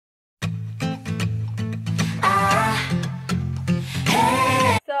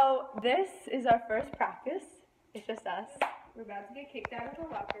This is our first practice. It's just us. We're about to get kicked out of the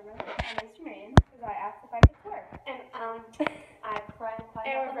locker room by Mr. Mann because I asked if I could twerk. And I cried quite a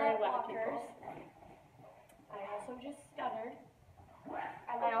lot of lockers. I also just stuttered.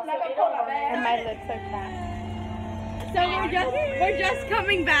 I also ate a lot, and my lips are chapped. So we're just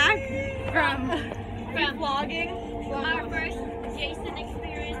coming back from vlogging. Our first Jason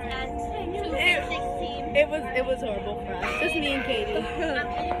experience as 2016. It was horrible for us. Just me and Katie.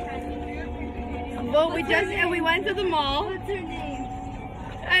 Well, we went to the mall. What's her name?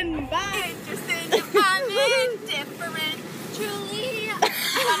 And bye. Interesting. I'm indifferent. Julie.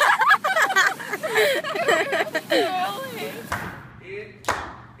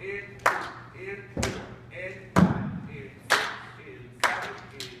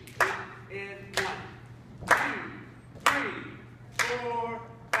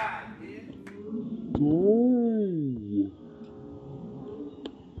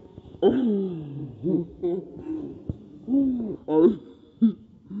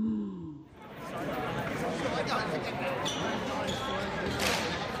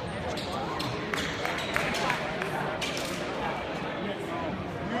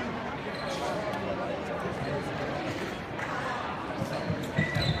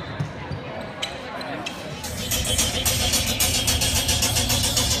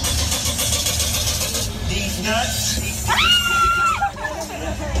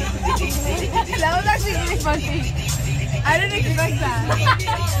 That was actually really funny. I didn't expect that.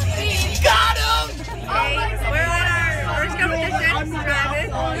 Got him! Okay, we're on our first competition.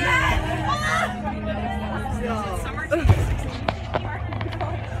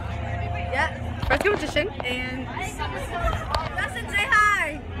 Yeah, first competition. And Dustin, say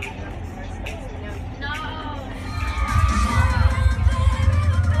hi.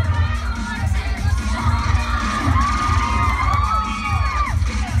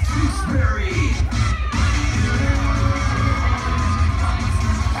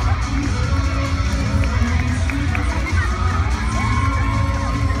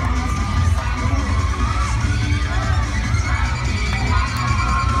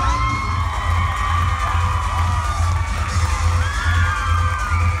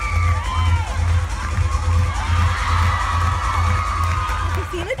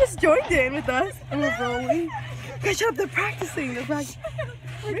 Joined in with us and we're rolling. Guys, shut up, they're practicing.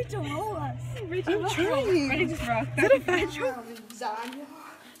 Rachel, roll us. I'm trying. Ready to rock. Is that a bad joke?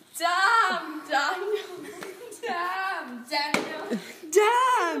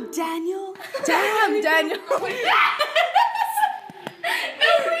 Daniel.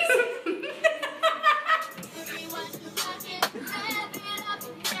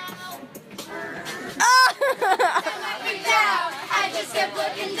 I just kept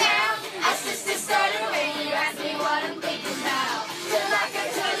looking down. I sister started ringing. You asked me what I'm thinking now. Till I got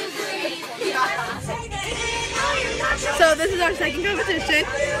to the breathe. So this is our second competition,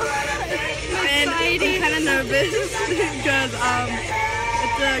 and I'm kind of nervous because it's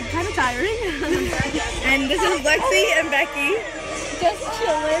kind of tiring. And this is Lexi and Becky. Just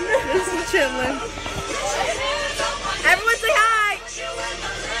chilling. Everyone say hi.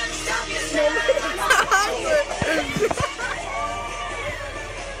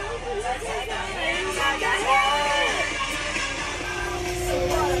 So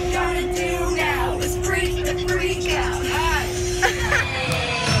what I'm gonna do now is freak the freak out.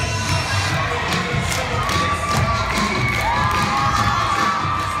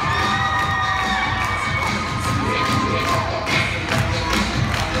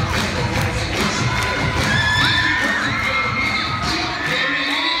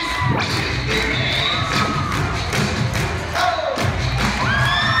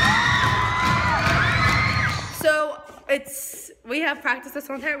 We have practiced this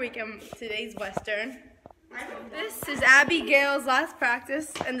whole entire weekend. Today's Western. This is Abigail's last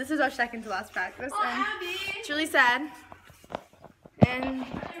practice, and this is our second to last practice. Oh, and Abby! It's really sad. And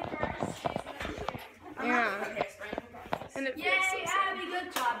yeah. And it feels Yay, so sad. Abby,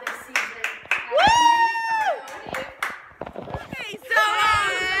 good job this season. Woo! Okay, so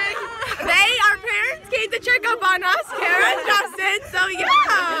our parents came to check up on us, Kara and Justin. So yeah.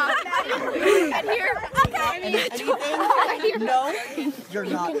 And here. No, you're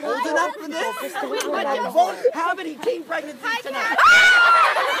not old enough for this. I won't have any teen pregnancies tonight.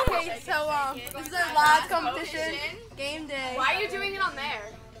 Okay, so this is our last competition. Game day. Why are you doing it on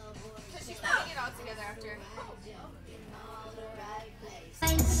there? Because she's putting it all together after.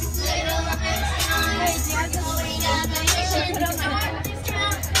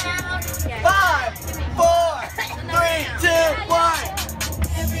 5, 4, 3, 2, 1.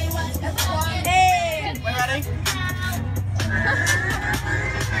 Hey. We're ready?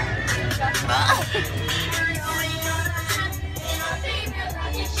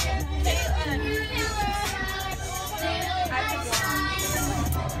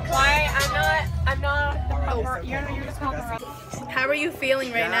 How are you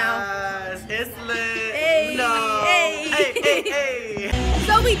feeling right now? Yes, it's lit. Hey, No. hey. Hey.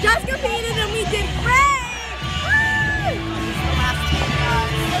 So we just competed and we did great! Woo!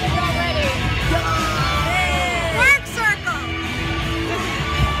 Work circle!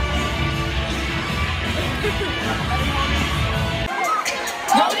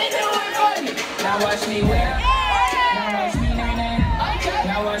 Now watch me where? Now watch me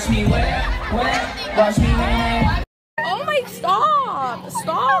Now watch me where? Watch me Oh my, stop!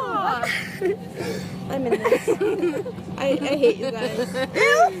 Stop! I'm in this. I hate you guys.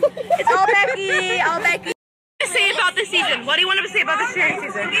 It's all Becky! All Becky! What do you want to say about the season? What do you want to say about the cheering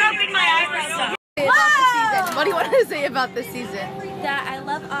season? What do you want to say about the season? That I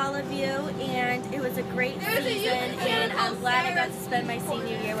love all of you, and it was a great season, and I'm glad I got to spend my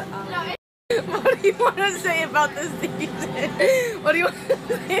senior year with all of you. What do you want to say about this season? What do you want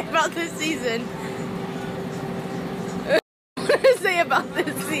to say about this season? What do you want to say about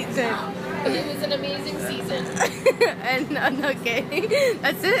this season? It was an amazing season. And okay,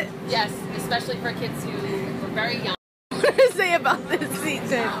 that's it? Yes, especially for kids who were very young. What do you want to say about this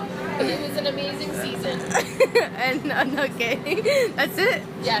season? It was an amazing season. And okay, that's it?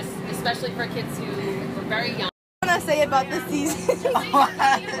 Yes, especially for kids who were very young. What do you want to say about this season?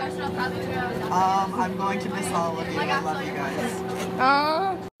 I'm going to miss all of you. I love you guys.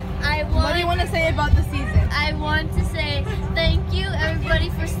 What do you want to say about the season? I want to say thank you, everybody,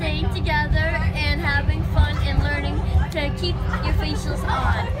 for staying together and having fun and learning to keep your facials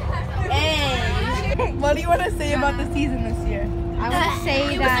on. Hey! What do you want to say about the season this year? I want to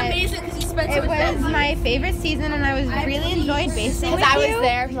say that amazing because you spent it was my favorite season, and I really enjoyed basing with you. I was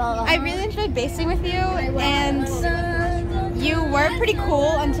there. I really enjoyed basing with you, and you were pretty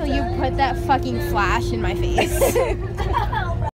cool until you put that fucking flash in my face.